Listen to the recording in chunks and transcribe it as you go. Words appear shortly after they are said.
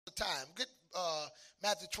the time. Get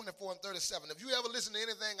Matthew 24 and 37. If you ever listen to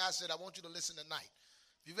anything I said, I want you to listen tonight.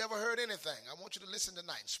 If you've ever heard anything, I want you to listen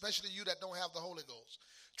tonight, especially you that don't have the Holy Ghost.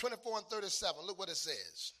 24 and 37, look what it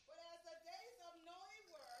says. But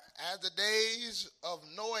As the days of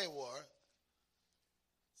Noah were,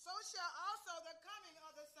 so shall also the coming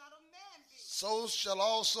of the Son of Man be. so shall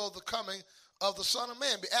also the coming of the Son of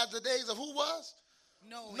Man be. As the days of who was?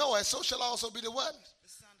 Noah. So shall also be the what?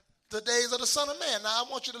 The days of the Son of Man. Now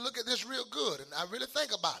I want you to look at this real good and I really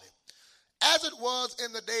think about it. As it was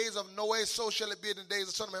in the days of Noah, so shall it be in the days of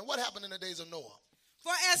the Son of Man. What happened in the days of Noah?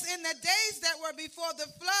 For as in the days that were before the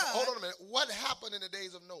flood. Hold on a minute. What happened in the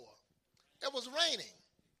days of Noah? It was raining.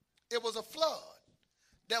 It was a flood.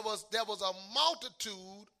 There was a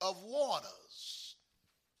multitude of waters.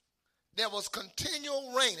 There was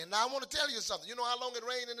continual raining. Now I want to tell you something. You know how long it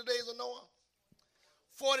rained in the days of Noah?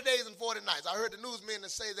 40 days and 40 nights. I heard the newsmen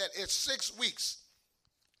say that it's 6 weeks.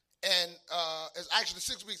 And it's actually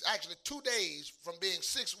 6 weeks, actually 2 days from being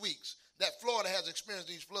 6 weeks that Florida has experienced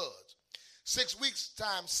these floods. 6 weeks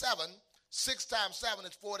times 7, 6 times 7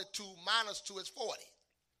 is 42, minus 2 is 40.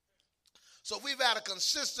 So we've had a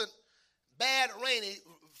consistent, bad, rainy,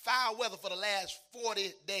 foul weather for the last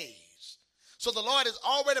 40 days. So the Lord has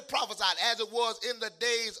already prophesied, as it was in the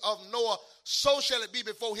days of Noah, so shall it be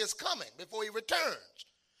before his coming, before he returns.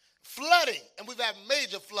 Flooding, and we've had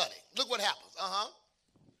major flooding. Look what happens.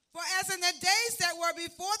 For as in the days that were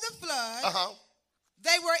before the flood,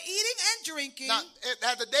 they were eating and drinking. Now,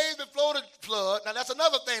 as the days before the flood, now that's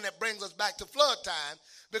another thing that brings us back to flood time,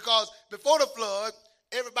 because before the flood,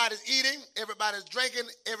 everybody's eating, everybody's drinking,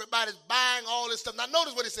 everybody's buying all this stuff. Now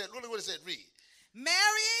notice what it said. Look what it said. Read.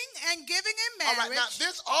 Marrying and giving in marriage. All right, now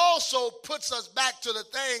this also puts us back to the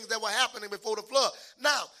things that were happening before the flood.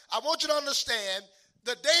 Now, I want you to understand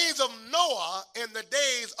the days of Noah and the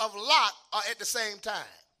days of Lot are at the same time.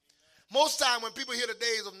 Most time when people hear the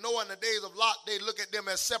days of Noah and the days of Lot, they look at them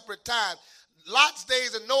as separate times. Lot's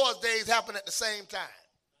days and Noah's days happen at the same time.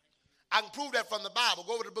 I can prove that from the Bible.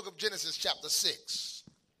 Go over to the book of Genesis chapter 6.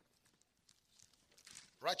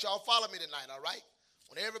 Right, y'all follow me tonight, all right? I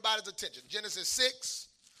want everybody's attention. Genesis 6.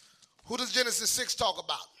 Who does Genesis 6 talk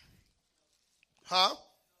about?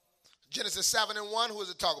 Genesis 7 and 1, who does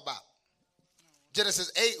it talk about?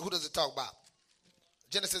 Genesis 8, who does it talk about?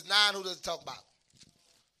 Genesis 9, who does it talk about?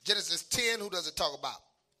 Genesis 10, who does it talk about?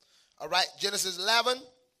 All right, Genesis 11,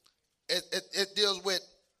 it deals with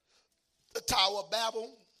the Tower of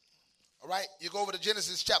Babel. All right, you go over to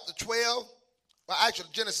Genesis chapter 12. Well, actually,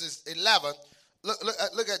 Genesis 11.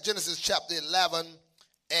 Look at Genesis chapter 11,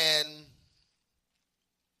 and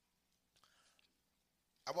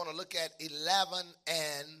I want to look at 11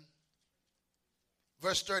 and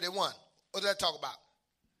verse 31. What does that talk about?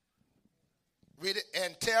 Read it.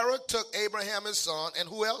 And Terah took Abraham his son, and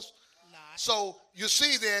who else? Lot. So you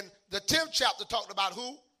see then, the 10th chapter talked about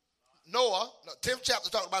who? Noah. No, 10th chapter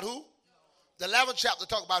talked about who? The 11th chapter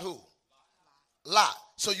talked about who? Lot.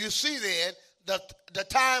 So you see then, the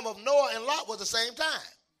time of Noah and Lot was the same time.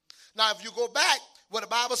 Now, if you go back, what the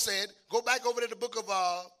Bible said, go back over to the book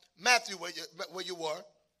of Matthew where you were.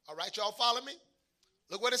 All right, y'all follow me?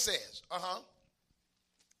 Look what it says.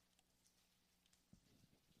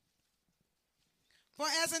 For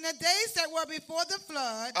as in the days that were before the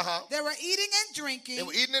flood, they were eating and drinking. They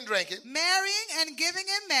were eating and drinking. Marrying and giving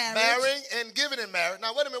in marriage. Marrying and giving in marriage.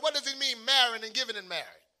 Now, wait a minute. What does it mean, marrying and giving in marriage?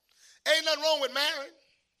 Ain't nothing wrong with marrying.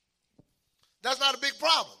 That's not a big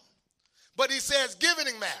problem. But he says giving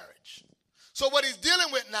in marriage. So what he's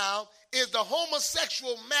dealing with now is the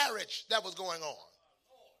homosexual marriage that was going on.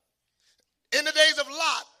 In the days of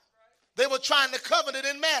Lot, they were trying to covenant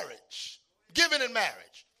in marriage, giving in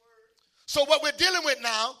marriage. So what we're dealing with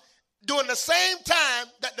now, during the same time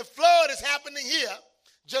that the flood is happening here,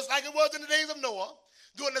 just like it was in the days of Noah,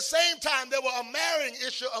 during the same time there were a marrying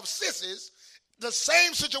issue of sissies, the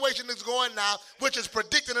same situation is going now, which is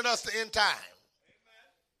predicting in us the end time.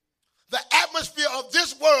 The atmosphere of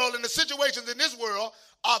this world and the situations in this world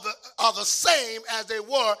are the same as they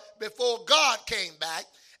were before God came back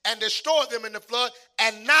and destroyed them in the flood.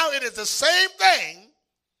 And now it is the same thing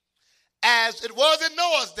as it was in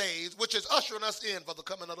Noah's days, which is ushering us in for the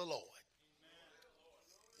coming of the Lord.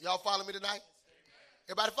 Y'all follow me tonight?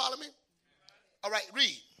 Everybody follow me? All right,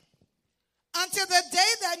 read. Until the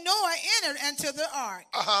day that Noah entered into the ark.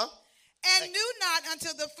 And knew not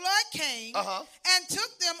until the flood came and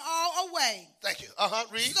took them all away. Thank you.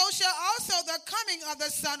 Read. So shall also the coming of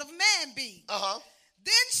the Son of Man be.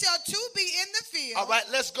 Then shall two be in the field. All right,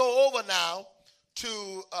 let's go over now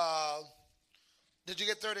to, did you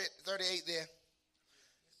get 38 there?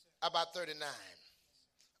 How about 39?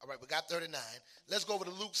 All right, we got 39. Let's go over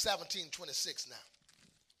to Luke 17:26 now.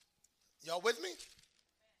 Y'all with me?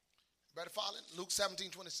 Better follow it? Luke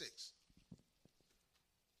 17:26.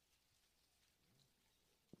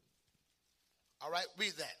 All right,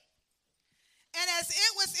 read that. And as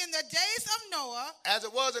it was in the days of Noah, as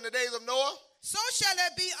it was in the days of Noah, so shall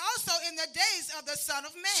it be also in the days of the Son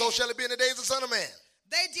of Man. So shall it be in the days of the Son of Man.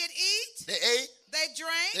 They did eat. They ate. They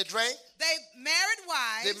drank. They drank. They married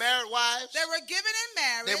wives. They married wives. They were given in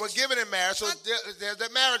marriage. They were given in marriage. So there's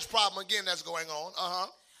that marriage problem again that's going on.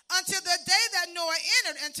 Until the day that Noah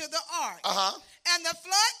entered into the ark. And the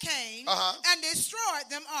flood came and destroyed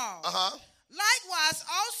them all. Likewise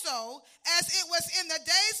also, as it was in the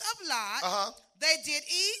days of Lot, they did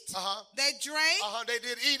eat, they drank. They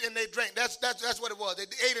did eat and they drank. That's what it was. They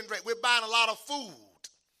ate and drank. We're buying a lot of food.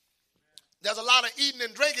 There's a lot of eating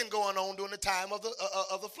and drinking going on during the time of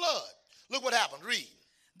the flood. Look what happened. Read.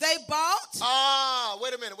 They bought.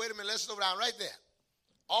 Wait a minute. Let's slow down right there.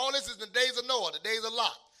 All this is the days of Noah, the days of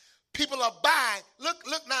Lot. People are buying. Look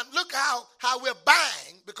now. Look how we're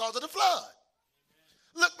buying because of the flood.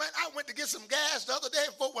 Look, man, I went to get some gas the other day.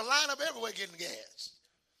 Folk were lined up everywhere getting gas.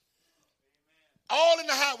 All in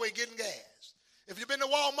the highway getting gas. If you've been to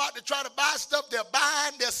Walmart to try to buy stuff, they're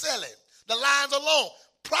buying, they're selling. The lines are long.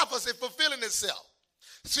 Prophecy fulfilling itself.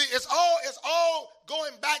 See, it's all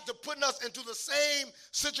going back to putting us into the same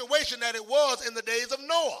situation that it was in the days of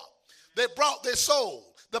Noah. They sold.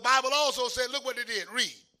 The Bible also said, look what they did.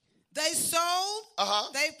 Read. They sold,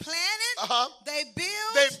 they planted, they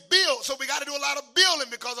built. They built. So we got to do a lot of building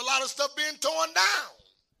because a lot of stuff being torn down.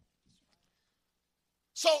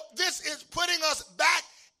 So this is putting us back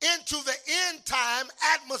into the end time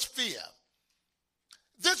atmosphere.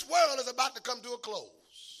 This world is about to come to a close.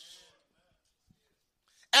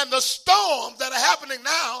 And the storms that are happening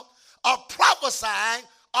now are prophesying,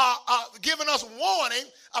 are giving us warning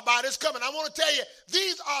about its coming. I want to tell you,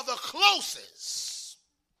 these are the closest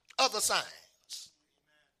of the signs.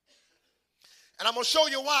 And I'm going to show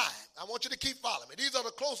you why. I want you to keep following me. These are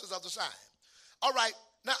the closest of the signs. All right.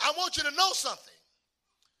 Now, I want you to know something.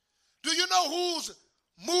 Do you know who's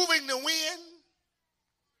moving the wind?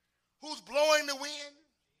 Who's blowing the wind?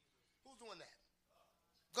 Who's doing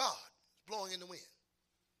that? God is blowing in the wind.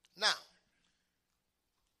 Now,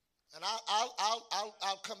 and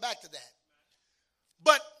I'll come back to that.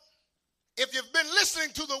 But if you've been listening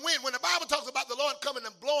to the wind, when the Bible talks about the Lord coming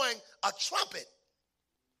and blowing a trumpet,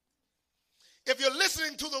 if you're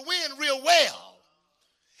listening to the wind real well,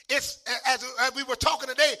 it's as we were talking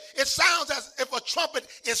today, it sounds as if a trumpet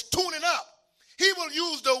is tuning up. He will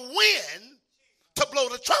use the wind to blow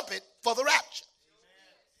the trumpet for the rapture.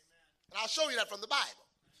 And I'll show you that from the Bible.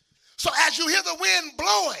 So as you hear the wind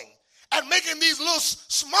blowing and making these little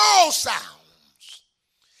small sounds,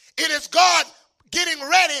 it is God getting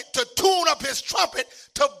ready to tune up his trumpet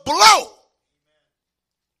to blow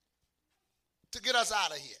to get us out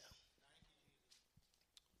of here.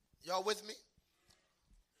 Y'all with me?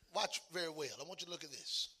 Watch very well. I want you to look at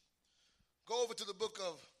this. Go over to the book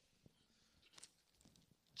of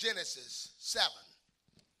Genesis 7.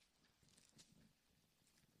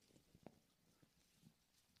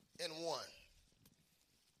 And 1.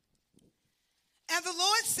 And the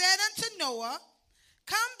Lord said unto Noah,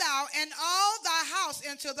 come thou and all thy house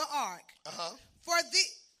into the ark. For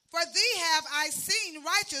thee have I seen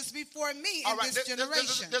righteous before me in this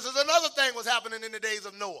generation. This is another thing was happening in the days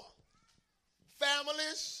of Noah.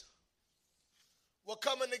 Families were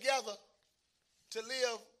coming together to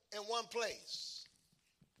live in one place.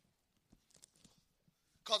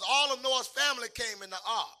 Because all of Noah's family came in the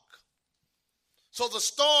ark. So the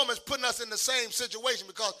storm is putting us in the same situation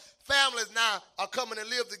because families now are coming to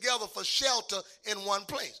live together for shelter in one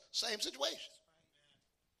place. Same situation.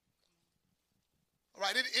 All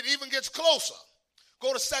right, it even gets closer.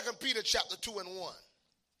 Go to 2 Peter chapter 2 and 1.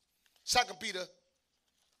 2 Peter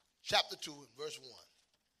chapter 2 and verse 1.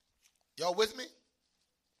 Y'all with me?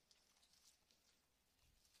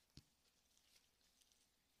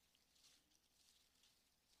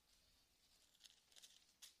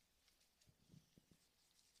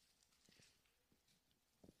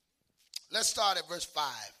 Let's start at verse 5.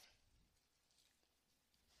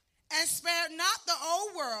 And spared not the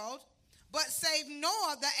old world, but saved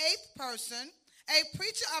Noah, the eighth person, a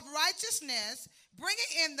preacher of righteousness,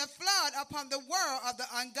 bringing in the flood upon the world of the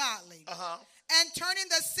ungodly, and turning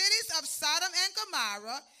the cities of Sodom and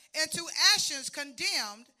Gomorrah into ashes,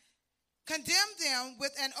 condemned them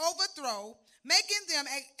with an overthrow, making them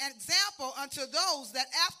an example unto those that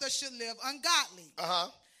after should live ungodly,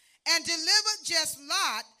 and delivered just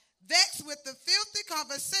Lot, vexed with the filthy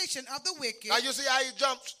conversation of the wicked. Now you see how he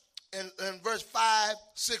jumps in verse 5,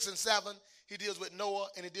 6, and 7, he deals with Noah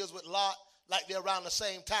and he deals with Lot like they're around the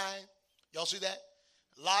same time. Y'all see that?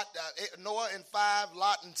 Noah in 5,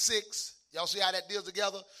 Lot in 6. Y'all see how that deals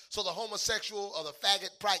together? So the homosexual or the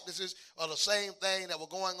faggot practices are the same thing that were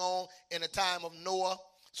going on in the time of Noah.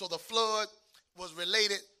 So the flood was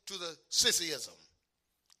related to the sissyism.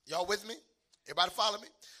 Y'all with me? Everybody follow me?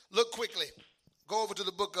 Look quickly. Go over to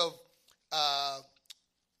the book of,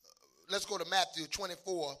 let's go to Matthew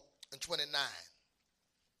 24 and 29.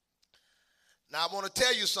 Now I want to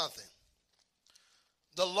tell you something.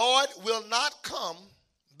 The Lord will not come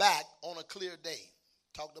back on a clear day.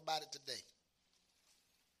 Talked about it today.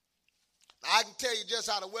 Now, I can tell you just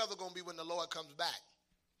how the weather going to be when the Lord comes back.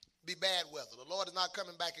 Be bad weather. The Lord is not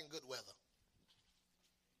coming back in good weather.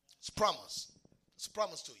 It's a promise. It's a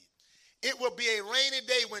promise to you. It will be a rainy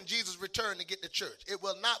day when Jesus returns to get the church. It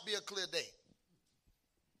will not be a clear day.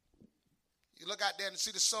 You look out there and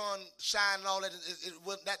see the sun shine and all that.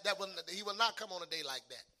 He will not come on a day like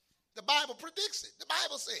that. The Bible predicts it. The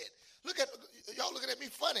Bible said. Y'all looking at me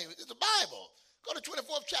funny. It's the Bible. Go to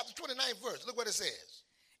 24th chapter, 29th verse. Look what it says.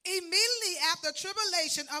 Immediately after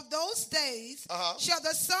tribulation of those days shall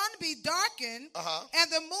the sun be darkened,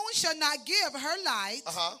 and the moon shall not give her light,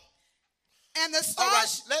 and the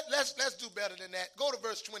stars. All right, let's do better than that. Go to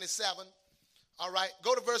verse 27. All right,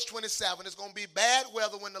 go to verse 27. It's going to be bad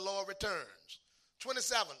weather when the Lord returns.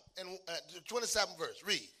 27 and 27 verse.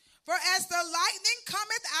 Read. For as the lightning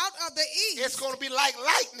cometh out of the east, it's going to be like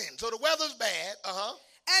lightning. So the weather's bad.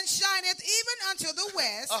 And shineth even unto the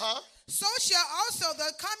west. So shall also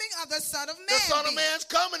the coming of the Son of Man be. The Son of Man's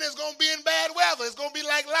coming is going to be in bad weather. It's going to be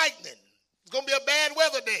like lightning. It's going to be a bad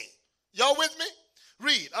weather day. Y'all with me?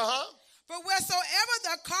 Read. For wheresoever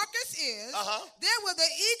the carcass is, there will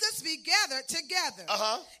the eagles be gathered together.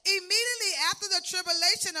 Immediately after the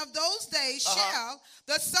tribulation of those days shall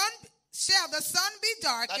the sun be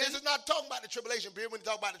darkened. Now, this is not talking about the tribulation period. When you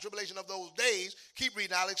talk about the tribulation of those days, keep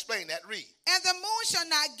reading. I'll explain that. Read. And the moon shall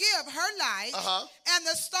not give her light, and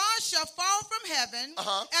the stars shall fall from heaven,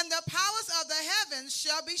 and the powers of the heavens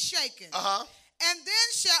shall be shaken. And then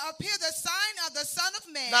shall appear the sign of the Son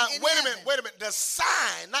of Man. Now, in wait heaven. a minute. The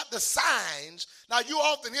sign, not the signs. Now, you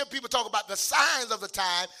often hear people talk about the signs of the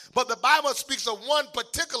time, but the Bible speaks of one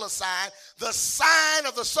particular sign, the sign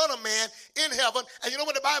of the Son of Man in heaven. And you know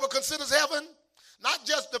what the Bible considers heaven? Not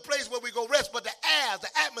just the place where we go rest, but the air, the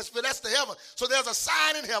atmosphere, that's the heaven. So there's a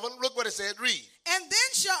sign in heaven. Look what it said. Read. And then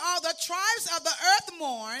shall all the tribes of the earth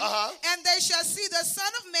mourn, and they shall see the Son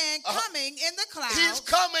of Man coming in the clouds. He's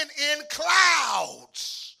coming in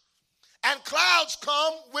clouds. And clouds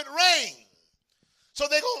come with rain. So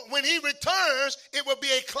when he returns, it will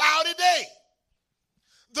be a cloudy day.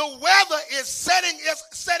 The weather is setting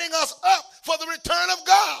us up for the return of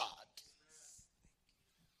God.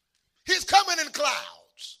 He's coming in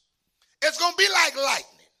clouds. It's going to be like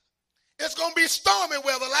lightning. It's going to be stormy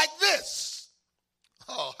weather like this.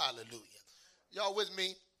 Oh, hallelujah. Y'all with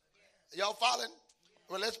me? Y'all following?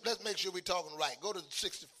 Well, let's make sure we're talking right. Go to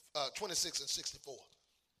 26 and 64.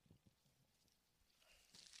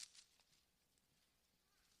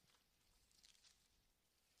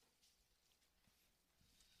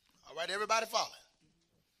 All right, everybody following?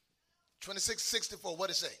 26, 64, what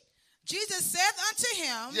does it say? Jesus said unto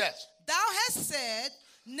him, yes. Thou hast said,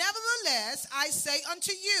 nevertheless, I say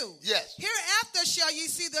unto you, yes. Hereafter shall ye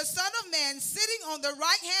see the Son of Man sitting on the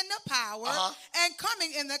right hand of power and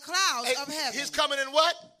coming in the clouds of heaven. He's coming in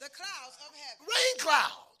what? The clouds of heaven. Rain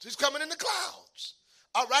clouds. He's coming in the clouds.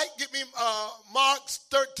 All right, give me Mark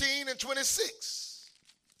 13 and 26.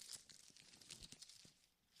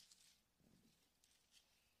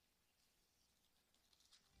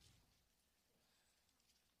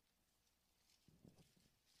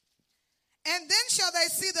 And then shall they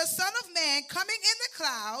see the Son of Man coming in the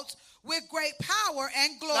clouds with great power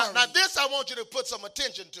and glory. Now this I want you to put some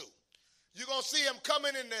attention to. You're going to see him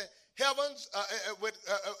coming in the heavens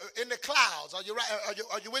in the clouds. Are you right?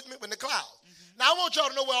 Are you with me? In the clouds. Mm-hmm. Now I want y'all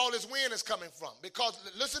to know where all this wind is coming from, because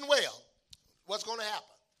listen well, what's going to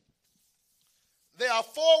happen. There are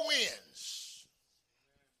four winds.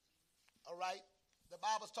 All right? The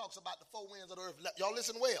Bible talks about the four winds of the earth. Y'all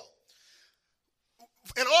listen well.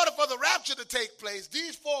 In order for the rapture to take place,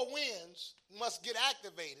 these four winds must get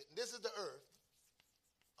activated. This is the earth.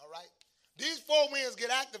 All right? These four winds get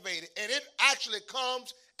activated, and it actually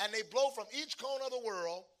comes and they blow from each corner of the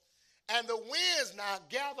world, and the winds now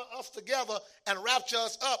gather us together and rapture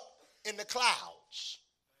us up in the clouds.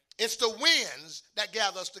 It's the winds that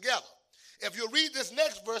gather us together. If you read this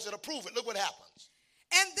next verse, it'll prove it. Look what happens.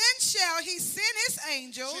 And then shall he send his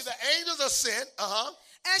angels. See, the angels are sent,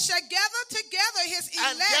 And shall gather together his elect.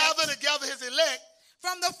 And gather together his elect.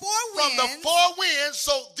 From the four winds. From the four winds.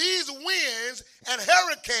 So these winds and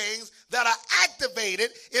hurricanes that are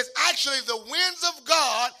activated is actually the winds of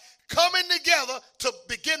God coming together to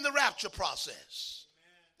begin the rapture process.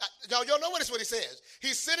 Now, y'all know what he says.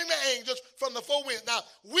 He's sending the angels from the four winds. Now,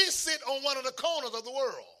 we sit on one of the corners of the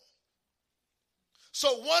world.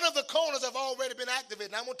 So one of the corners have already been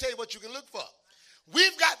activated. Now, I'm going to tell you what you can look for.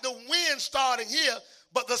 We've got the wind starting here,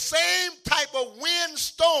 but the same type of wind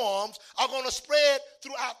storms are going to spread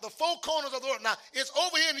throughout the four corners of the world. Now, it's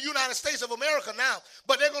over here in the United States of America now,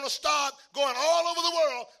 but they're going to start going all over the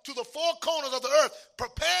world to the four corners of the earth,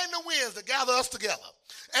 preparing the winds to gather us together.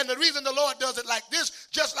 And the reason the Lord does it like this,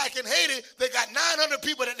 just like in Haiti, they got 900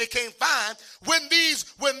 people that they can't find. When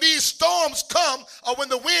these storms come, or when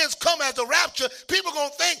the winds come as the rapture, people are going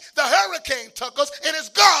to think the hurricane took us, and it's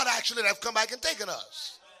God actually that's come back and taken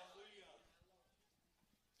us.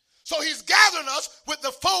 So he's gathering us with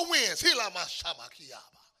the four winds.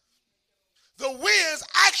 The winds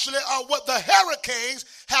actually are what the hurricanes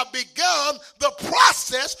have begun the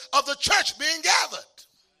process of the church being gathered.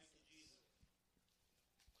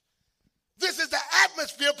 This is the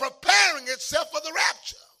atmosphere preparing itself for the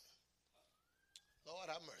rapture. Lord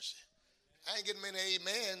have mercy. I ain't getting many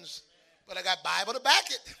amens, but I got Bible to back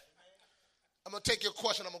it. I'm going to take your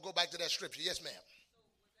question. I'm going to go back to that scripture. Yes, ma'am.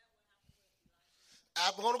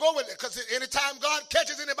 I'm going to go with it because anytime God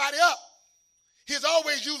catches anybody up, he's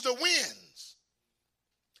always used the winds.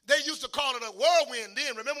 They used to call it a whirlwind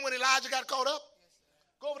then. Remember when Elijah got caught up?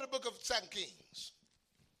 Go over to the book of 2 Kings.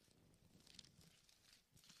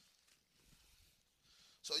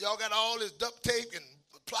 So y'all got all this duct tape and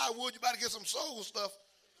plywood. You better get some soul stuff.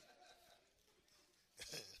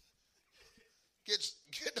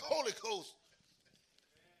 Get the Holy Ghost.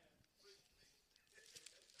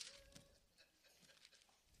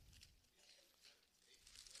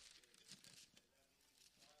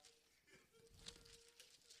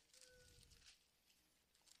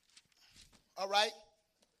 All right.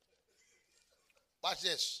 Watch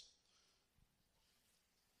this.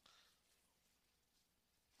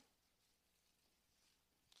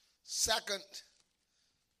 Second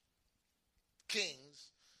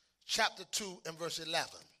Kings, chapter 2 and verse 11.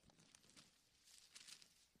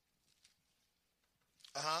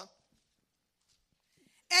 And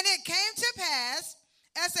it came to pass,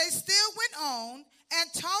 as they still went on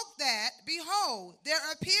and talked, that, behold, there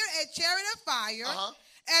appeared a chariot of fire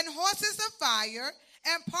and horses of fire,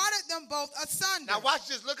 and parted them both asunder. Now watch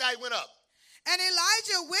this. Look how he went up. And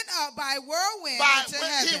Elijah went up by whirlwind into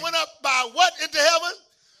heaven. He went up by what into heaven?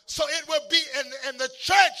 So it will be, and the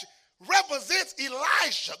church represents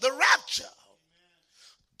Elisha, the rapture.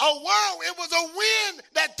 A whirlwind, it was a wind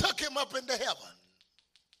that took him up into heaven.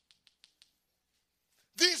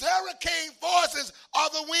 These hurricane forces are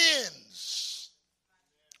the winds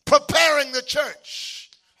preparing the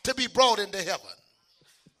church to be brought into heaven.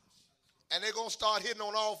 And they're going to start hitting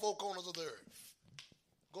on all four corners of the earth.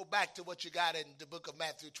 Go back to what you got in the book of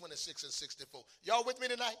Matthew 26 and 64. Y'all with me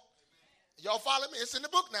tonight? Y'all follow me? It's in the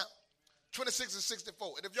book now. 26 and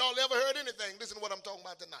 64. And if y'all ever heard anything, listen to what I'm talking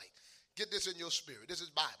about tonight. Get this in your spirit. This is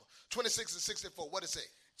Bible. 26 and 64. What does it say?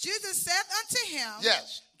 Jesus said unto him,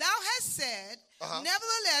 yes, thou hast said,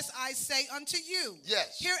 nevertheless I say unto you,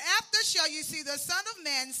 yes, hereafter shall you see the Son of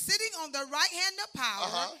Man sitting on the right hand of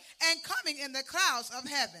power and coming in the clouds of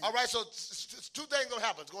heaven. All right, so two things going to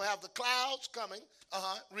happen. It's going to have the clouds coming.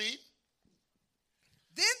 Read.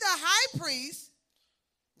 Then the high priest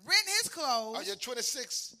rent his clothes. Are you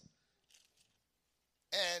 26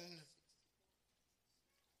 and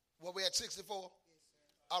what we at 64?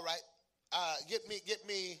 All right. Get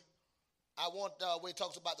me, I want where he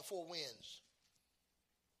talks about the four winds.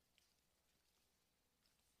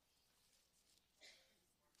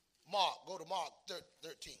 Mark, go to Mark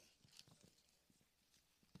 13.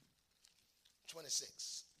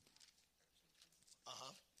 26.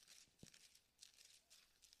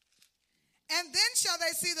 And then shall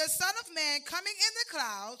they see the Son of Man coming in the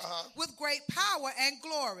clouds with great power and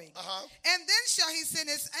glory. And then shall he send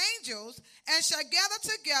his angels and shall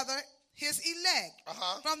gather together his elect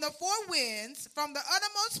from the four winds, from the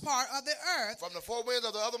uttermost part of the earth. From the four winds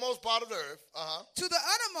of the uttermost part of the earth. To the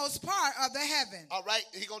uttermost part of the heaven. All right.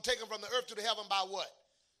 He's going to take them from the earth to the heaven by what?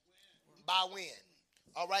 Wind. By wind.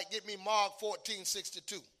 All right. Get me Mark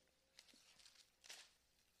 14:62.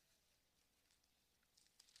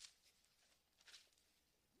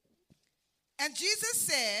 And Jesus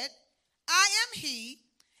said, I am he,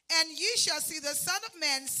 and ye shall see the Son of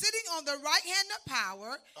Man sitting on the right hand of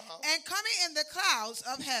power and coming in the clouds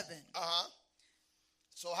of heaven.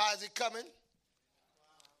 So how is he coming?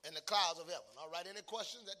 In the clouds of heaven. All right, any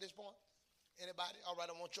questions at this point? Anybody? All right,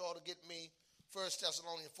 I want you all to get me 1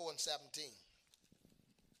 Thessalonians 4 and 17.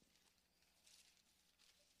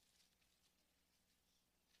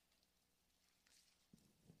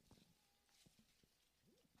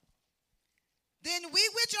 Then we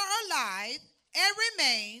which are alive and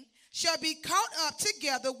remain shall be caught up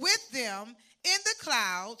together with them in the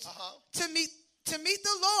clouds to meet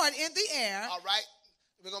the Lord in the air. All right.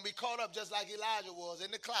 We're going to be caught up just like Elijah was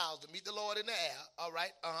in the clouds to meet the Lord in the air. All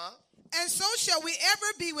right. And so shall we ever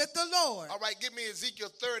be with the Lord. All right. Give me Ezekiel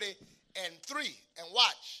 30 and 3 and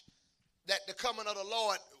watch that the coming of the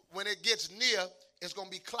Lord, when it gets near, it's going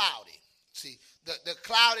to be cloudy. See, the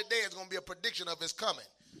cloudy day is going to be a prediction of his coming.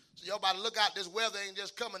 So y'all about to look out. This weather ain't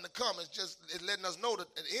just coming to come. It's letting us know that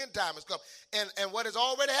the end time is coming. And what has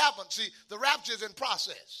already happened, see, the rapture is in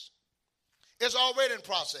process. It's already in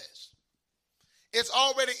process. It's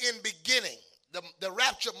already in beginning. The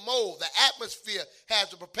rapture mode, the atmosphere has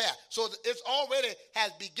to prepare. So it's already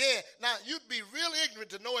has began. Now, you'd be real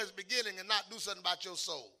ignorant to know it's beginning and not do something about your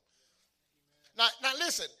soul. Now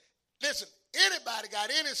listen. Anybody got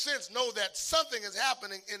any sense know that something is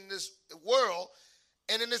happening in this world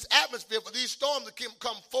and in this atmosphere for these storms to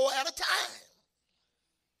come 4 at a time.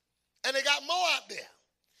 And they got more out there.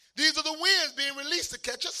 These are the winds being released to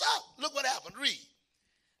catch us up. Look what happened. Read.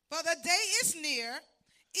 For the day is near,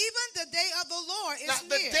 even the day of the Lord is now,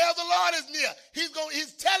 near. The day of the Lord is near.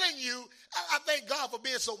 He's telling you, I thank God for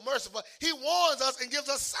being so merciful. He warns us and gives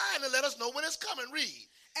us a sign to let us know when it's coming. Read.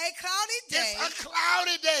 A cloudy day. It's a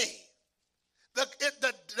cloudy day.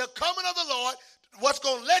 The coming of the Lord, what's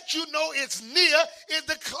going to let you know it's near is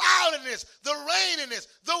the cloudiness, the raininess,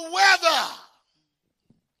 the weather.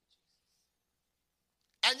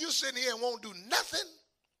 And you sitting here and won't do nothing.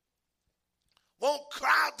 Won't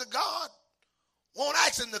cry out to God. Won't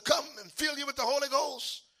ask him to come and fill you with the Holy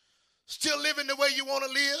Ghost. Still living the way you want to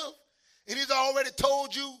live. And he's already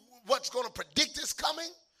told you what's going to predict is coming.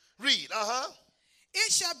 Read.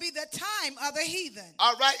 It shall be the time of the heathen.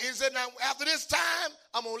 All right. He said, now after this time,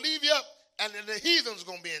 I'm going to leave you up and then the heathen's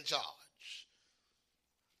going to be in charge.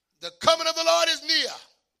 The coming of the Lord is near.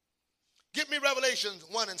 Give me Revelation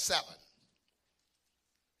 1 and 7.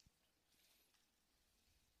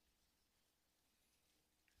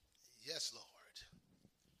 Yes, Lord.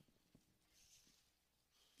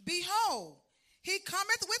 Behold, he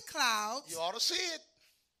cometh with clouds. You ought to see it.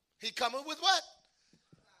 He coming with what?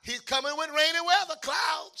 He's coming with rainy weather,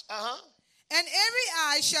 clouds. And every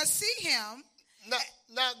eye shall see him.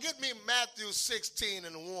 Now get me Matthew 16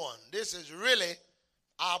 and 1. This is really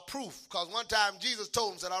our proof. Because one time Jesus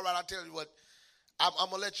told him, said, all right, I'll tell you what. I'm going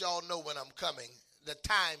to let y'all know when I'm coming. The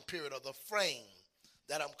time period or the frame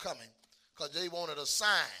that I'm coming. Because they wanted a sign.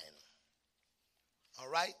 All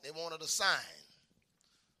right? They wanted a sign.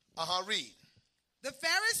 Read. The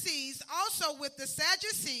Pharisees also with the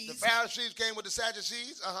Sadducees. The Pharisees came with the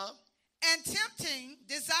Sadducees. And tempting,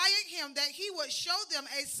 desiring him that he would show them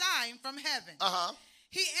a sign from heaven.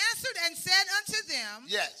 He answered and said unto them,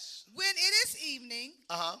 yes. When it is evening,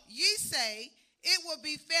 ye say, it will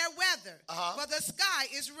be fair weather, for the sky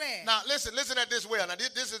is red. Now, listen at this well. Now,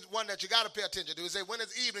 this is one that you got to pay attention to. It say, when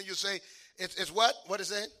it's evening, you say, it's what? What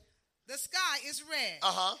is it? The sky is red.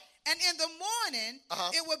 And in the morning,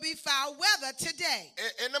 it will be foul weather today.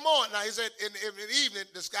 In the morning. Now, he said, in the evening,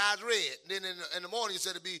 the sky's red. Then in the morning, he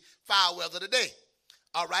said it'd be foul weather today.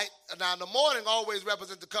 All right? Now, the morning always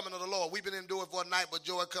represents the coming of the Lord. We've been endured for a night, but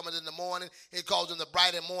joy cometh in the morning. He calls him the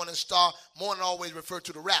bright and morning star. Morning always referred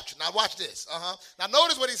to the rapture. Now, watch this. Now,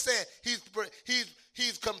 notice what he's saying.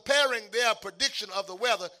 He's comparing their prediction of the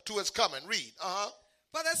weather to his coming. Read.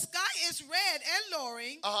 For the sky is red and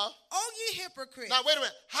lowering. O ye hypocrites. Now, wait a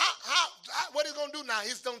minute. What he's going to do now,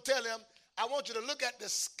 he's going to tell them, I want you to look at the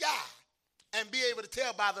sky and be able to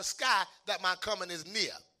tell by the sky that my coming is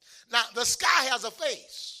near. Now, the sky has a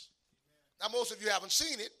face. Now, most of you haven't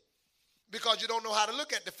seen it because you don't know how to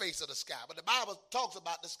look at the face of the sky. But the Bible talks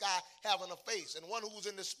about the sky having a face. And one who's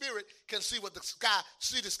in the spirit can see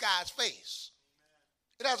the sky's face.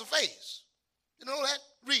 It has a face. You know that?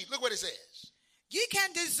 Read. Look what it says. Ye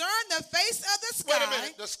can discern the face of the sky. Wait a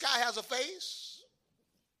minute. The sky has a face?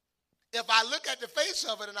 If I look at the face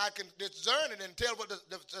of it and I can discern it and tell what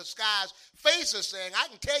the sky's face is saying, I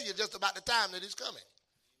can tell you just about the time that he's coming.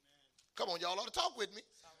 Come on, y'all ought to talk with me.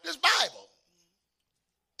 This Bible.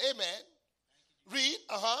 Amen. Read.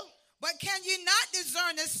 But can you not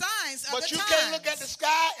discern the signs of the times? But you can't look at the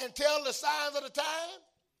sky and tell the signs of the time?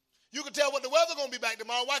 You can tell what the weather's going to be back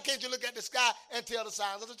tomorrow. Why can't you look at the sky and tell the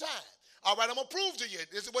signs of the time? All right, I'm going to prove to you.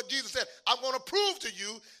 This is what Jesus said. I'm going to prove to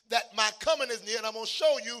you that my coming is near, and I'm going to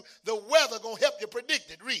show you the weather going to help you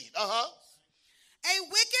predict it. Read. A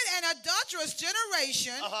wicked and adulterous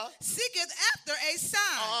generation seeketh after a sign.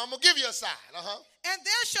 I'm going to give you a sign. And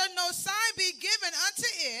there shall no sign be given unto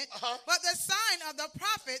it, but the sign of the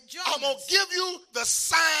prophet Jonah. I'm going to give you the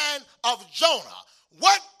sign of Jonah.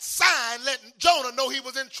 What sign let Jonah know he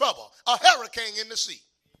was in trouble? A hurricane in the sea.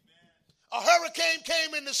 Amen. A hurricane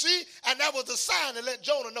came in the sea, and that was the sign that let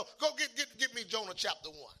Jonah know. Go get me Jonah chapter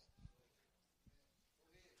 1.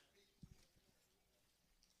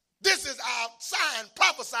 This is our sign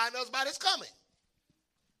prophesying us about his coming.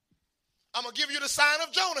 I'm going to give you the sign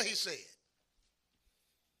of Jonah, he said.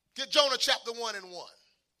 Get Jonah chapter 1 and 1.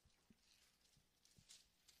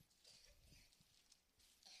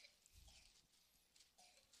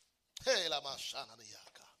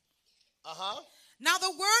 Now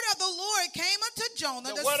the word of the Lord came unto Jonah.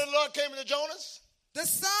 The word of the Lord came unto Jonas, the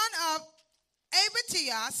son of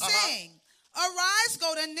Amittai, saying, Arise,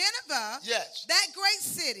 go to Nineveh, that great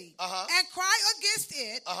city, and cry against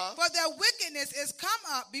it, for their wickedness is come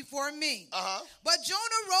up before me. But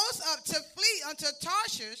Jonah rose up to flee unto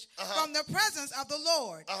Tarshish from the presence of the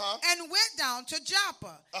Lord, and went down to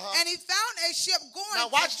Joppa. And he found a ship going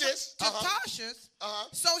to Tarshish,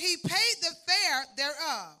 so he paid the fare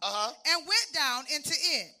thereof, and went down into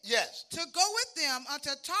it, to go with them unto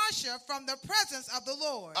Tarshish from the presence of the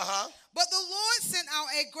Lord. But the Lord sent out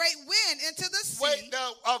a great wind into the sea.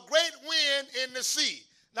 A great wind in the sea.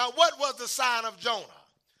 Now, what was the sign of Jonah?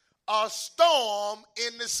 A storm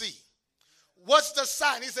in the sea. What's the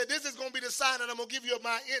sign? He said, this is going to be the sign that I'm going to give you of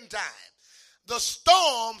my end time. The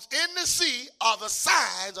storms in the sea are the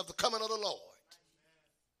signs of the coming of the Lord.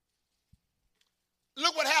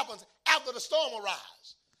 Look what happens after the storm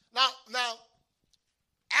arises. Now,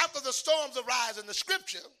 after the storms arise in the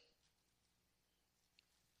scripture,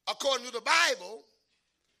 according to the Bible,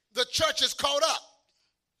 the church is caught up.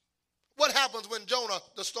 What happens when Jonah,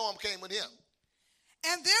 the storm came with him?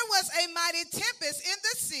 And there was a mighty tempest in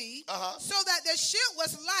the sea, so that the ship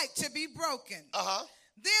was like to be broken.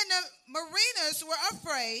 Then the mariners were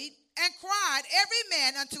afraid and cried every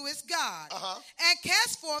man unto his God, and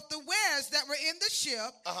cast forth the wares that were in the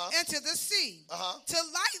ship into the sea, to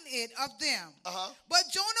lighten it of them. But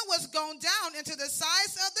Jonah was gone down into the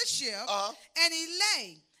sides of the ship, and he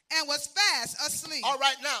lay and was fast asleep. All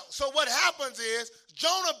right, now, so what happens is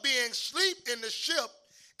Jonah being asleep in the ship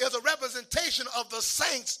is a representation of the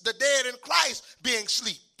saints, the dead in Christ, being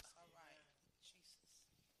asleep.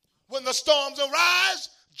 When the storms arise,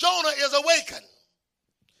 Jonah is awakened.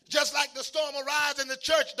 Just like the storm arises in the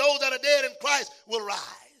church, those that are dead in Christ will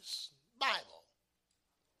rise. Bible.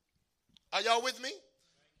 Are y'all with me?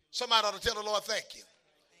 Somebody ought to tell the Lord thank you.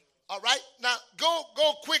 All right, now go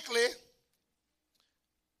quickly.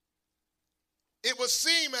 It would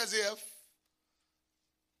seem as if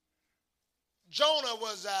Jonah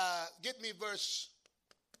was, get me verse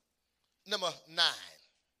number 9.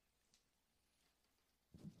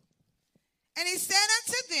 And he said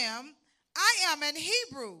unto them, I am an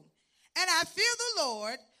Hebrew, and I fear the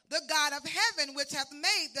Lord, the God of heaven, which hath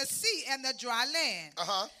made the sea and the dry land.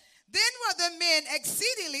 Then were the men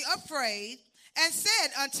exceedingly afraid, and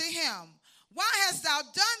said unto him, Why hast thou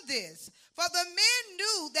done this? For the men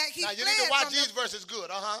knew that he fled. Now you need to watch these verses good.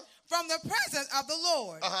 From the presence of the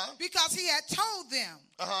Lord, because he had told them.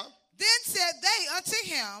 Then said they unto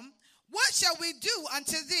him, What shall we do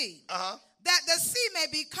unto thee, that the sea may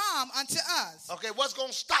be calm unto us? Okay, what's going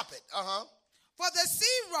to stop it? For the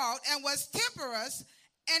sea wrought and was tempestuous,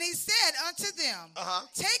 and he said unto them,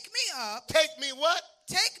 Take me up. Take me what?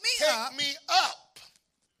 Take me up.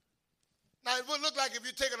 Now, it would look like if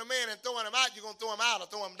you're taking a man and throwing him out, you're going to throw him out or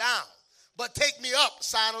throw him down. But take me up,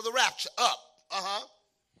 sign of the rapture, up.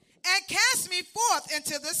 And cast me forth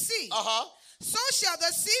into the sea. So shall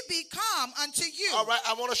the sea be calm unto you. All right,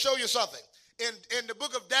 I want to show you something. In the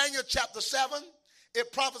book of Daniel, chapter 7,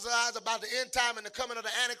 it prophesies about the end time and the coming of the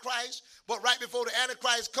Antichrist. But right before the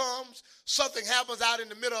Antichrist comes, something happens out in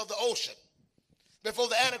the middle of the ocean. Before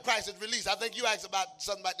the Antichrist is released. I think you asked about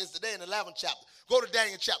something about this today in the 11th chapter. Go to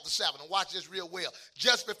Daniel chapter 7 and watch this real well.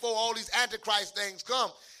 Just before all these Antichrist things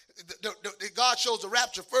come, God shows the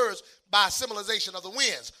rapture first by symbolization of the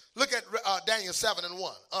winds. Look at Daniel 7 and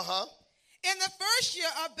 1. In the first year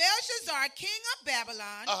of Belshazzar, king of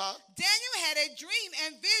Babylon, Daniel had a dream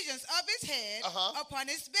and visions of his head upon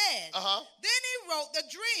his bed. Then he wrote the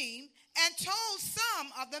dream and told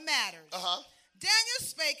some of the matters. Daniel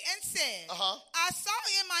spake and said, I saw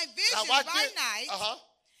in my vision by night,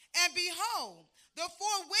 and behold, the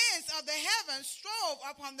four winds of the heavens strove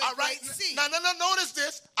upon the great sea. Now, notice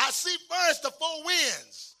this. I see first the four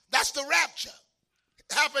winds. That's the rapture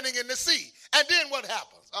happening in the sea. And then what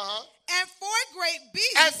happens? And four great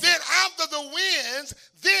beasts. And then after the winds,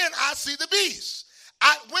 then I see the beast.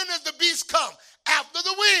 When does the beast come? After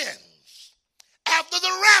the winds. After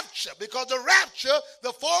the rapture. Because the rapture,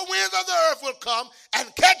 the four winds of the earth will come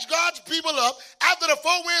and catch God's people up. After the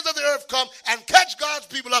four winds of the earth come and catch God's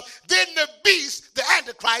people up, then the beast, the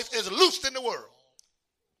Antichrist, is loosed in the world.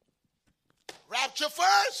 Rapture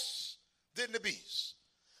first, then the beast.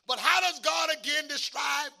 But how does God again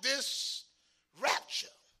describe this rapture?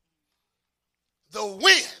 The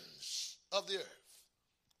winds of the earth.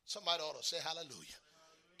 Somebody ought to say hallelujah.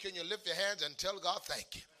 Can you lift your hands and tell God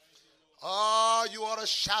thank you? Oh, you ought to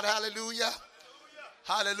shout hallelujah.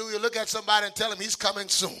 Hallelujah. Look at somebody and tell him he's coming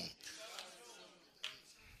soon.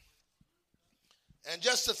 And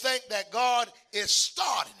just to think that God is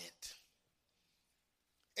starting it.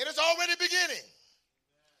 And it's already beginning.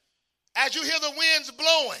 As you hear the winds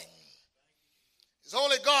blowing, it's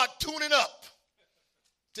only God tuning up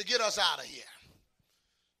to get us out of here.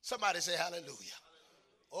 Somebody say hallelujah.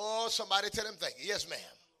 Oh, somebody tell him thank you. Yes, ma'am.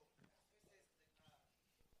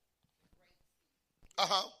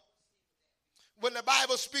 When the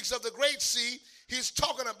Bible speaks of the great sea, he's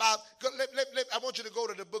talking about, I want you to go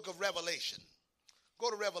to the book of Revelation. Go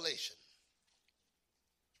to Revelation.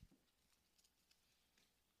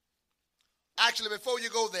 Actually, before you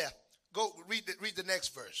go there, go read the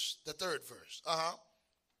next verse, the third verse.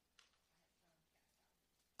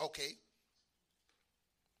 Okay.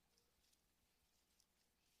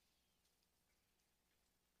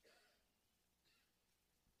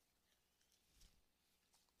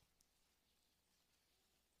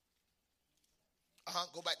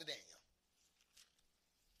 Go back to Daniel.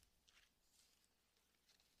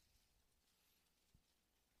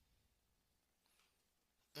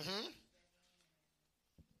 Mm-hmm.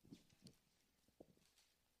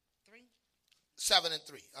 7 and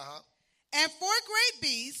 3. And four great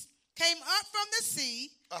beasts came up from the sea,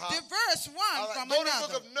 diverse one from Go another.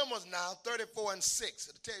 to the book of Numbers now, 34 and 6.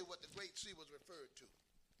 It'll tell you what the great sea was referred to.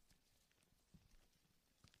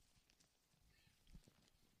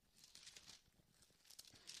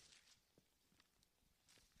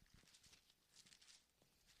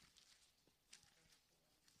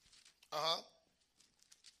 Uh-huh.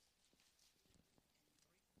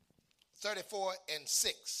 34 and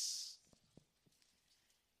 6.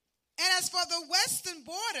 And as for the western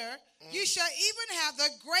border, you shall even have the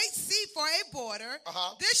great sea for a border.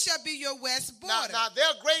 This shall be your west border. Now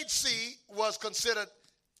their great sea was considered,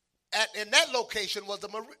 in that location, was the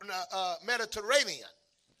Mediterranean.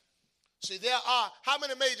 See, there are, how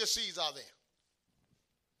many major seas are there?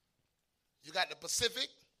 You got the Pacific.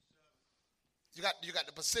 You got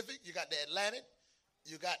the Pacific. You got the Atlantic.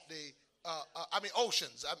 You got the,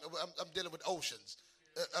 oceans. I'm dealing with oceans.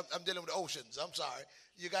 I'm dealing with oceans. I'm sorry.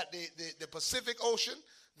 You got the Pacific Ocean,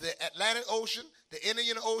 the Atlantic Ocean, the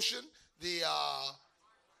Indian Ocean, the,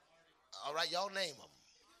 all right, y'all name them.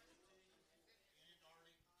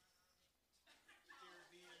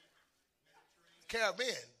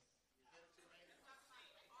 Caribbean.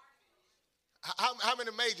 How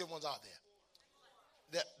many major ones are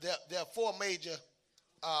there? There are four major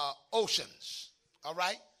oceans. All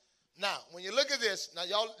right. Now, when you look at this, now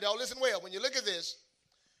y'all listen well. When you look at this,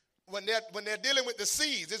 when they're dealing with the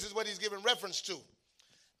seas, this is what he's giving reference to.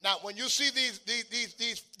 Now, when you see these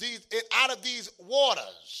out of these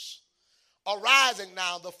waters arising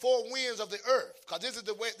now, the four winds of the earth, because this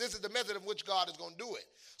is the method in which God is going to do it.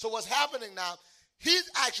 So what's happening now? He's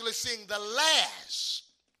actually seeing the last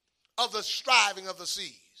of the striving of the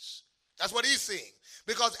seas. That's what he's seeing.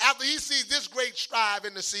 Because after he sees this great strive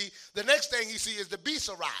in the sea, the next thing he sees is the beast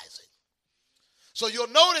arising. So you'll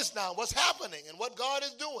notice now what's happening and what God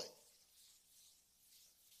is doing.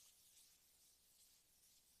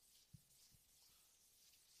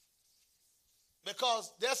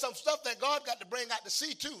 Because there's some stuff that God got to bring out the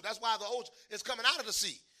sea too. That's why the ocean is coming out of the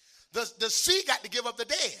sea. The sea got to give up the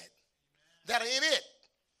dead that are in it.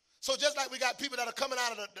 So just like we got people that are coming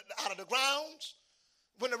out of the grounds,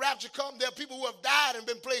 when the rapture comes, there are people who have died and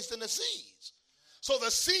been placed in the seas. So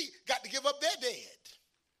the sea got to give up their dead.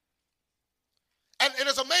 And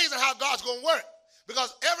it's amazing how God's going to work.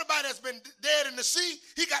 Because everybody that's been dead in the sea,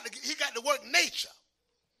 he got to work nature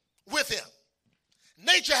with him.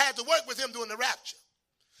 Nature had to work with him during the rapture.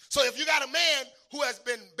 So if you got a man who has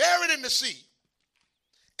been buried in the sea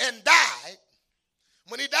and died,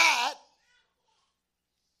 when he died,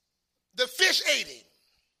 the fish ate him.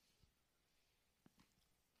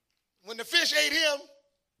 When the fish ate him,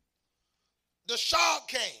 the shark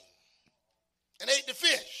came and ate the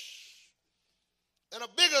fish. And and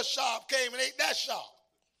a bigger shark came and ate that shark.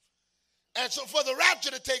 And so for the rapture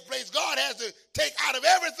to take place, God has to take out of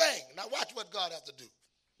everything. Now watch what God has to do.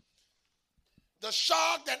 The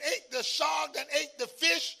shark that ate the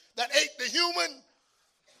fish, that ate the human,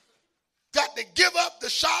 got to give up the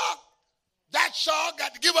shark. That shark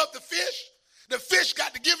got to give up the fish. The fish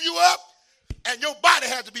got to give you up. And your body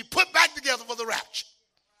has to be put back together for the rapture.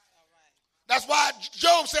 That's why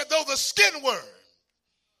Job said, though the skin worms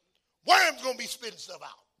going to be spitting stuff out.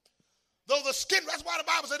 Though the skin, that's why the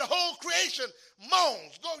Bible said the whole creation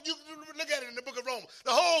moans. Go, you look at it in the book of Romans.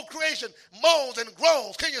 The whole creation moans and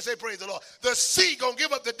groans. Can you say praise the Lord? The sea going to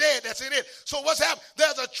give up the dead that's in it. So what's happening?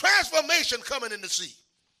 There's a transformation coming in the sea.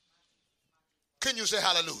 Can you say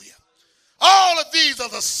hallelujah? All of these are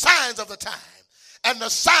the signs of the time and the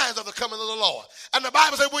signs of the coming of the Lord. And the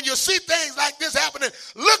Bible says when you see things like this happening,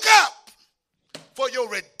 look up, for your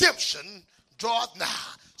redemption draweth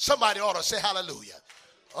nigh. Somebody ought to say hallelujah.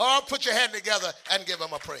 Or put your hand together and give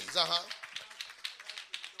him a praise. Uh-huh.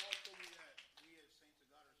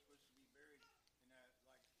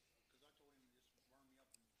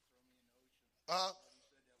 Uh-huh.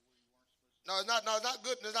 No, it's not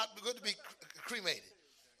good. It's not good to be cremated.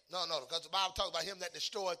 No, because the Bible talks about him that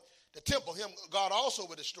destroyed the temple. Him, God also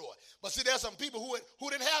will destroy. But see, there's some people who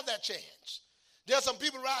didn't have that chance. There's some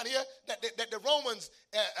people around here that the Romans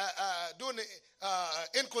during the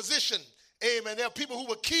Inquisition. Amen. There are people who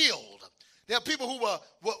were killed. There are people who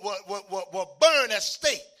were burned at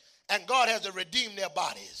stake, and God has to redeem their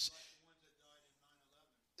bodies.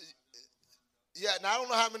 Yeah, now I don't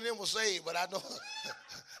know how many of them were saved, but I know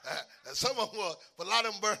some of them were, but a lot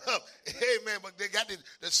of them burned up. Amen. But they got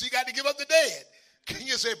to give up the dead. Can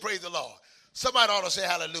you say praise the Lord? Somebody ought to say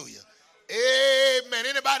hallelujah. Amen.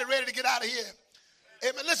 Anybody ready to get out of here?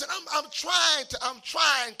 Amen. Listen, I'm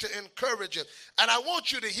trying to encourage you, and I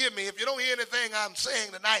want you to hear me. If you don't hear anything I'm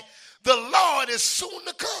saying tonight, the Lord is soon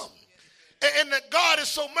to come, and that God is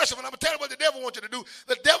so merciful. And I'm gonna tell you what the devil wants you to do.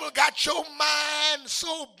 The devil got your mind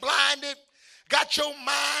so blinded, got your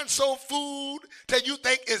mind so fooled that you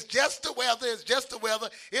think it's just the weather. It's just the weather.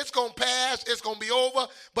 It's gonna pass. It's gonna be over.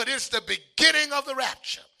 But it's the beginning of the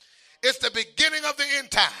rapture. It's the beginning of the end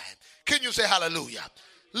time. Can you say hallelujah?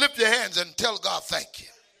 Lift your hands and tell God thank you.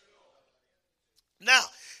 Now,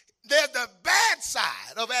 there's the bad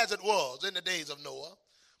side of as it was in the days of Noah,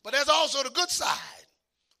 but there's also the good side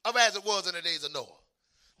of as it was in the days of Noah.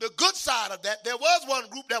 The good side of that, there was one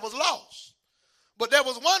group that was lost, but there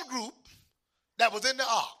was one group that was in the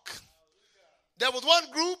ark. There was one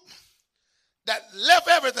group that left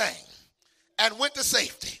everything and went to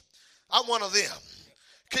safety. I'm one of them.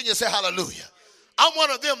 Can you say hallelujah? I'm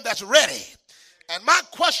one of them that's ready. And my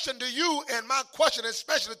question to you, and my question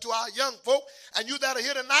especially to our young folk and you that are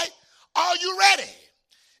here tonight, are you ready?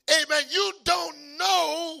 Amen. You don't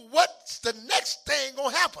know what's the next thing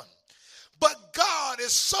going to happen. But God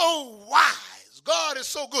is so wise. God is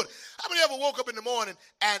so good. How many ever woke up in the morning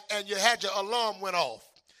and you had your alarm went off?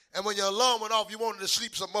 And when your alarm went off, you wanted to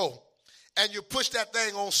sleep some more. And you pushed that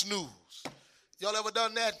thing on snooze. Y'all ever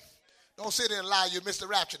done that? Don't sit there and lie. You missed the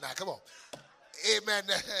rapture now. Come on. Amen.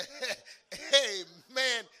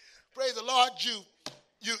 Amen. Praise the Lord.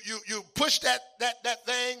 You push that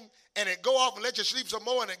thing and it go off and let you sleep some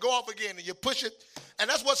more and it go off again and you push it. And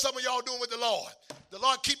that's what some of y'all doing with the Lord. The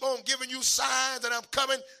Lord keep on giving you signs that I'm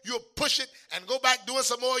coming. You'll push it and go back doing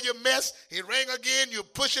some more of your mess. He ring again. You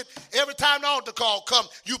push it. Every time the altar call comes,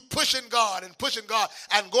 you pushing God and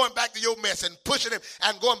going back to your mess and pushing him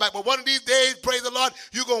and going back. But one of these days, praise the Lord,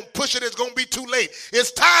 you're going to push it. It's going to be too late.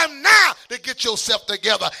 It's time now to get yourself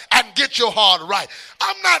together and get your heart right.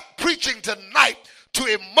 I'm not preaching tonight to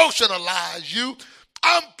emotionalize you.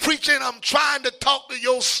 I'm trying to talk to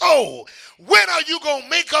your soul. When are you going to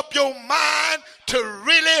make up your mind to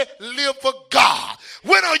really live for God?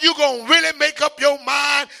 When are you going to really make up your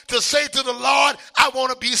mind to say to the Lord, I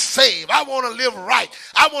want to be saved. I want to live right.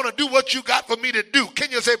 I want to do what you got for me to do. Can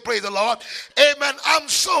you say praise the Lord? Amen. I'm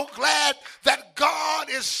so glad that God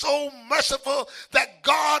is so merciful that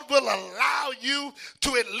God will allow you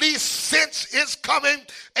to at least sense his coming.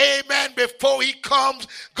 Amen. Before he comes,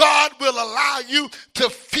 God will allow you to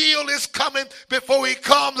feel his coming before he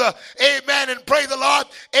comes. Amen. And praise the Lord.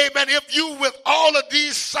 Amen. If you with all of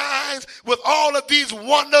these signs, with all of these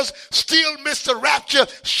wonders, still miss the rapture,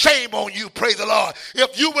 shame on you. Praise the Lord.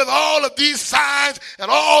 If you with all of these signs and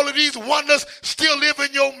all of these wonders still live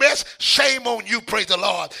in your mess, shame on you. Praise the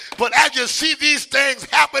Lord. But as you see these things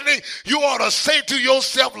happening, you ought to say to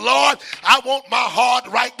yourself, Lord, I want my heart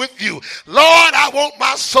right with you. Lord, I want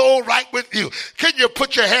my soul right with you. Can you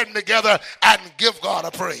put your hand together and give God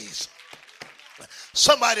a praise?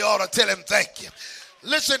 Somebody ought to tell him thank you.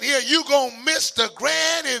 Listen here, you're going to miss the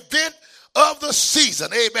grand event of the season.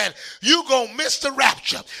 Amen. You're going to miss the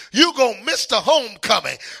rapture. You're going to miss the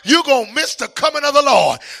homecoming. You're going to miss the coming of the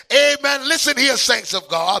Lord. Amen. Listen here, saints of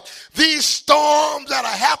God. These storms that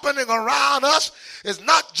are happening around us is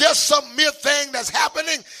not just some mere thing that's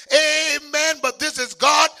happening. Amen. But this is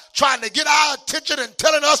God trying to get our attention and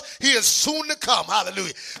telling us he is soon to come.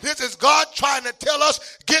 Hallelujah. This is God trying to tell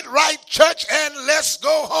us, get right, church, and let's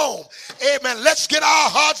go home. Amen. Let's get our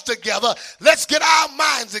hearts together. Let's get our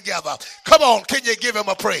minds together. Come on. Can you give him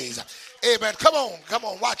a praise? Amen. Come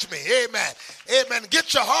on, watch me. Amen. Amen.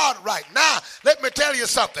 Get your heart right. Now, let me tell you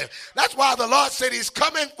something. That's why the Lord said he's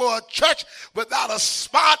coming for a church without a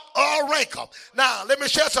spot or wrinkle. Now, let me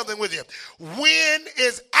share something with you. Wind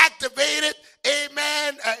is activated.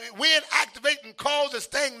 Amen. Wind activating causes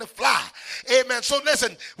thing to fly. Amen. So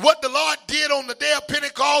listen, what the Lord did on the day of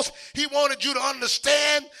Pentecost, he wanted you to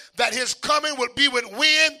understand that his coming would be with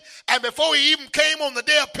wind. And before he even came on the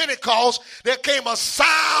day of Pentecost, there came a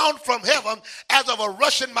sound from heaven as of a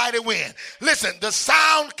rushing mighty wind. Listen, the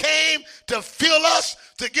sound came to fill us,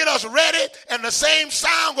 to get us ready, and the same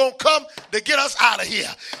sound gonna come to get us out of here.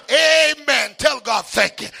 Amen. Tell God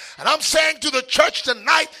thank you. And I'm saying to the church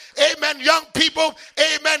tonight, amen, young people,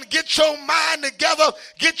 amen, get your mind together,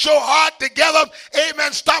 get your heart together,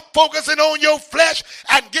 amen, stop focusing on your flesh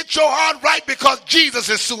and get your heart right because Jesus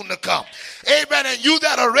is soon to come. Amen. And you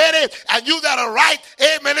that are ready and you that are right,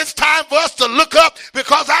 amen, it's time for us to look up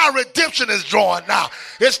because our redemption is drawing now.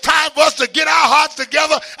 It's time for us to get our hearts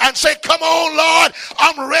together and say, come on, Lord,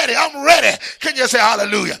 I'm ready. I'm ready. Can you say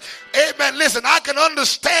hallelujah? Amen. Listen, I can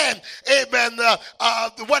understand, amen,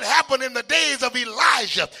 what happened in the days of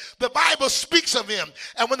Elijah. The Bible speaks of him.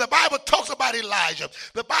 And when the Bible talks about Elijah,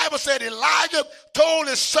 the Bible said Elijah told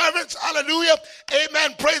his servants, hallelujah,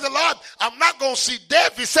 amen, praise the Lord, I'm not going to see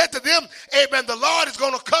death. He said to them, amen, the Lord is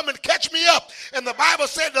going to come and catch me up. And the Bible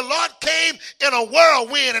said the Lord came in a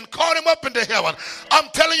whirlwind and caught him up into heaven. I'm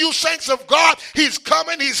telling you, saints of God, he's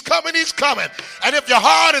coming, he's coming, he's coming. And if your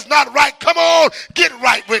heart is not right, come on, get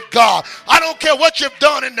right with God. I don't care what you've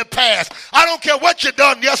done in the past. I don't care what you've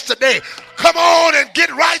done yesterday. Come on and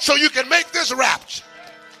get right so you can make this rapture.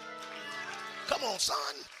 Come on, son.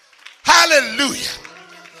 Hallelujah.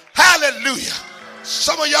 Hallelujah.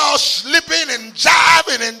 Some of y'all slipping and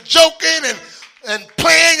jiving and joking and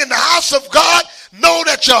playing in the house of God. Know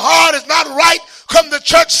that your heart is not right. Come to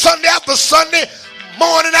church Sunday after Sunday,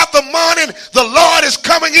 morning after morning. The Lord is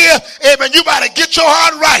coming here. Amen. You better get your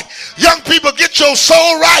heart right. Young people, get your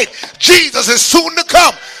soul right. Jesus is soon to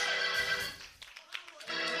come.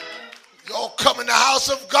 Y'all come in the house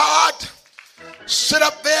of God, sit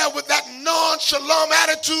up there with that nonchalant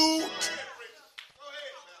attitude.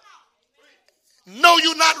 Know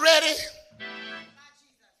you're not ready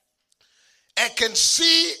and can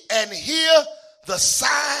see and hear the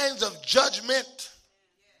signs of judgment.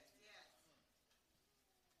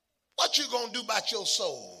 What you gonna do about your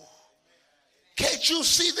soul? Can't you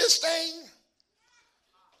see this thing?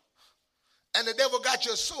 And the devil got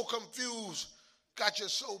you so confused, got you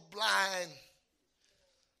so blind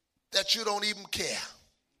that you don't even care.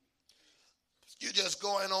 You're just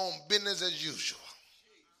going on business as usual.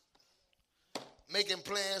 Making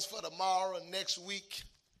plans for tomorrow and next week.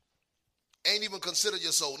 Ain't even considered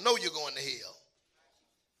your soul. Know you're going to hell.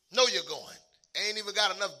 Know you're going. Ain't even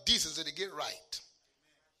got enough decency to get right.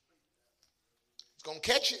 It's going to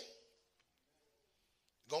catch you.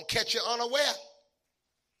 It's going to catch you unaware.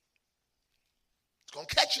 It's going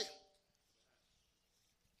to catch you.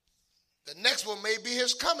 The next one may be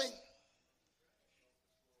his coming.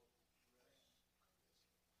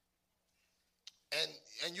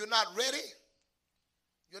 And you're not ready.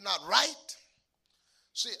 You're not right.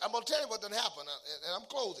 See, I'm going to tell you what done happened, and I'm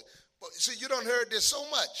closing. But see, you done heard this so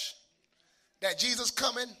much that Jesus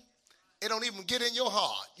coming, it don't even get in your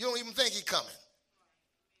heart. You don't even think he coming.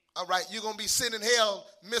 All right, you're going to be sitting in hell,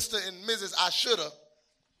 Mr. and Mrs. I shoulda.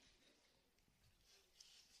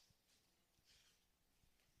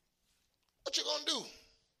 What you going to do?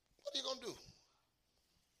 What are you going to do?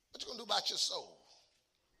 What you going to do about your soul?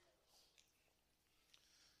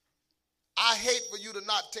 I hate for you to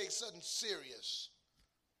not take something serious.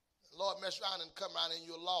 The Lord mess around and come around and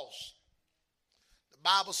you're lost. The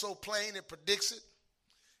Bible's so plain, it predicts it.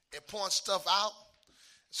 It points stuff out.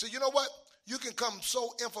 So you know what? You can come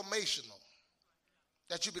so informational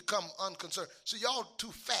that you become unconcerned. So y'all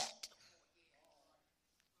too fat.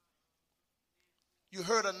 You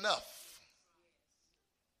heard enough.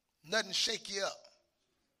 Nothing shake you up.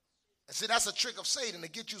 And see, that's a trick of Satan to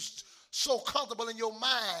get you so comfortable in your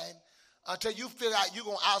mind until you feel like you're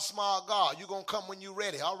going to outsmart God. You're going to come when you're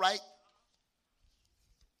ready, all right?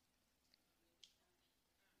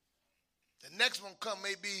 The next one come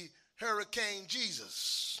may be Hurricane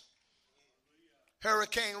Jesus.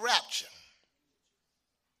 Hurricane Rapture.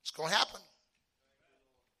 It's going to happen.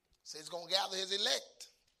 So he's going to gather his elect.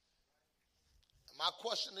 And my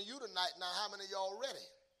question to you tonight now, how many of y'all ready?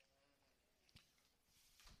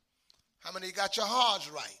 How many got your hearts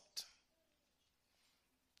right?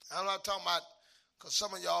 I'm not talking about, because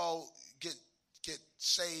some of y'all get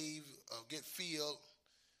saved or get filled.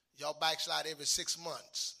 Y'all backslide every 6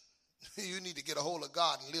 months. You need to get a hold of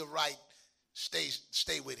God and live right.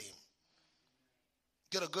 Stay with him.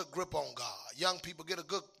 Get a good grip on God. Young people, get a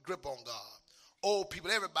good grip on God. Old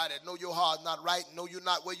people, everybody that know your heart's not right, know you're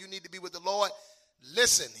not where you need to be with the Lord.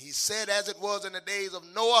 Listen, he said, as it was in the days of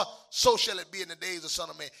Noah, so shall it be in the days of the Son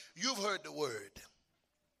of Man. You've heard the word.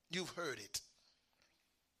 You've heard it.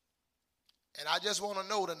 And I just want to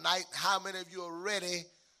know tonight how many of you are ready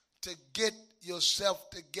to get yourself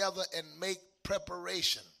together and make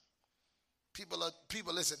preparation. People are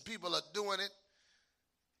doing it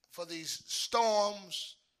for these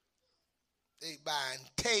storms. They buying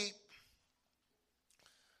tape.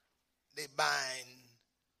 They buying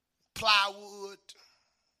plywood.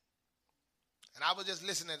 And I was just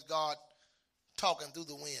listening to God talking through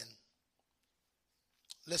the wind.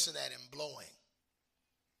 Listen at him blowing.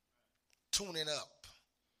 Tuning up.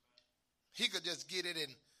 He could just get it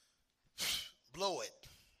and blow it.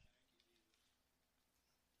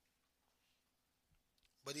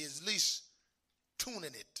 But he's at least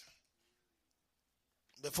tuning it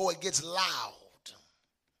before it gets loud.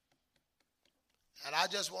 And I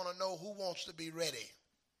just want to know who wants to be ready.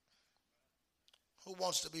 Who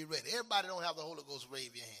wants to be ready? Everybody don't have the Holy Ghost,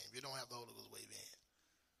 wave your hand. If you don't have the Holy Ghost, wave your hand.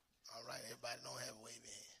 All right, everybody don't have it, wave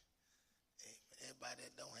your hand. Everybody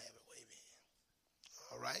that don't have it, wave your hand.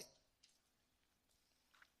 All right?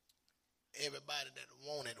 Everybody that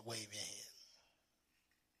want it, wave your hand.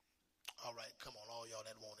 All right, come on, all y'all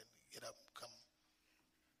that want it, get up, come.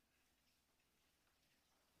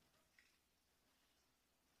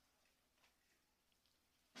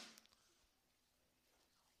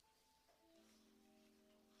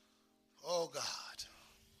 Oh, God,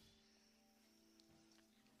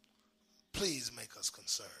 please make us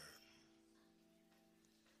concerned.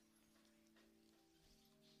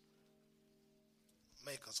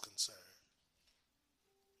 Make us concerned.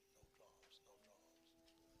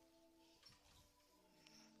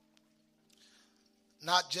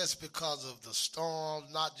 Not just because of the storm,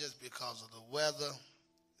 not just because of the weather.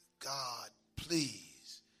 God,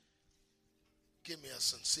 please give me a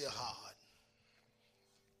sincere heart.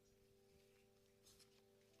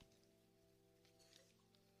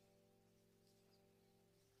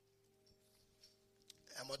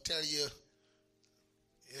 I'm going to tell you,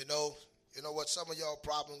 you know what some of y'all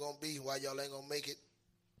problem going to be why y'all ain't going to make it?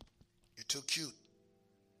 You're too cute.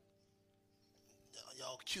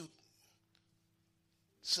 Y'all cute.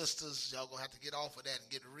 Sisters, y'all going to have to get off of that and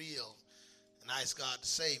get real and ask God to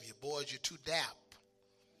save you. Boys, you're too dap.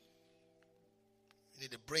 You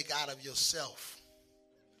need to break out of yourself.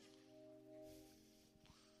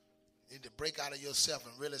 You need to break out of yourself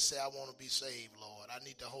and really say, I want to be saved, Lord. I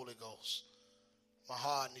need the Holy Ghost. My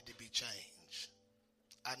heart need to be changed.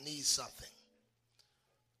 I need something.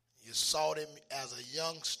 You sought him as a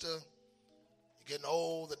youngster. You're getting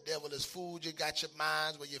old. The devil has fooled you. Got your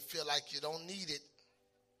minds where you feel like you don't need it.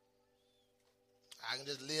 I can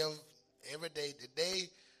just live every day. Today,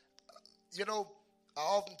 I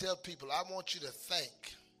often tell people, I want you to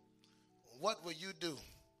think, what will you do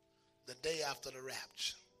the day after the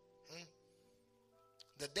rapture?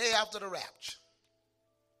 The day after the rapture.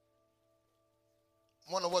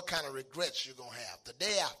 Wonder what kind of regrets you're going to have the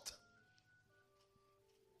day after.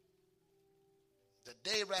 The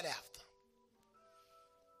day right after.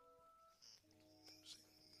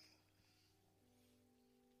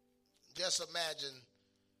 Just imagine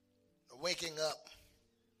waking up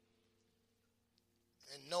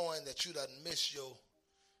and knowing that you done missed your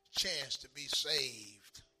chance to be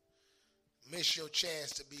saved. Miss your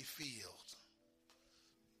chance to be filled.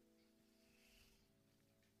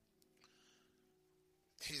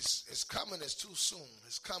 His coming is too soon.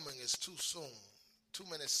 His coming is too soon. Too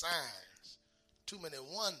many signs. Too many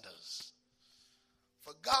wonders.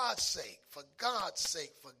 For God's sake, for God's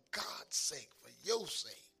sake, for God's sake, for your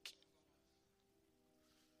sake.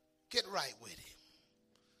 Get right with him.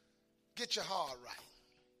 Get your heart right.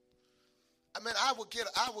 I mean, I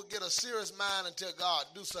would get a serious mind and tell God,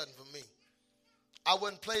 do something for me. I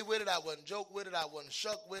wouldn't play with it. I wouldn't joke with it. I wouldn't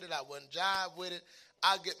shuck with it. I wouldn't jive with it.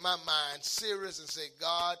 I get my mind serious and say,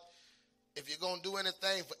 God, if you're going to do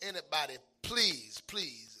anything for anybody, please,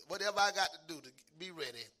 whatever I got to do to be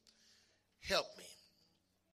ready, help me.